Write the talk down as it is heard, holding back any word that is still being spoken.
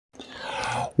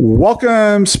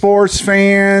Welcome, sports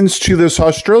fans, to this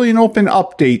Australian Open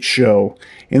update show.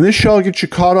 In this show, I'll get you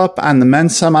caught up on the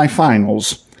men's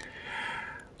semifinals.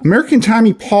 American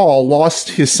Tommy Paul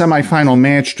lost his semifinal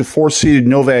match to four-seeded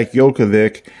Novak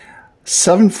Djokovic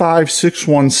 7-5,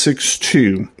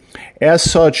 6-1, 6-2. As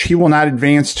such, he will not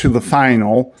advance to the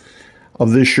final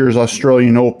of this year's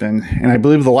Australian Open. And I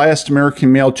believe the last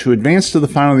American male to advance to the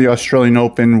final of the Australian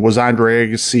Open was Andre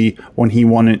Agassi when he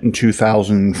won it in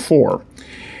 2004.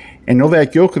 And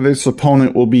Novak Djokovic's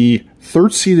opponent will be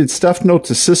third-seeded Stefanos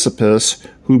Tsitsipas,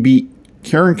 who beat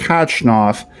Karen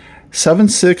Khachanov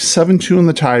 7-6, 7-2 in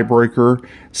the tiebreaker,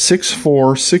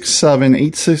 6-4,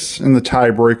 6-7, 8-6 in the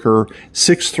tiebreaker,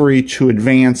 6-3 to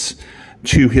advance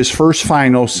to his first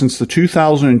final since the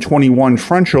 2021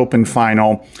 French Open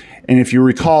final. And if you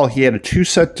recall, he had a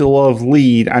 2-set-to-love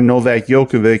lead on Novak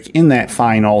Djokovic in that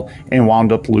final and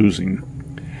wound up losing.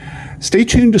 Stay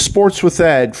tuned to Sports with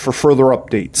Ed for further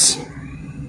updates.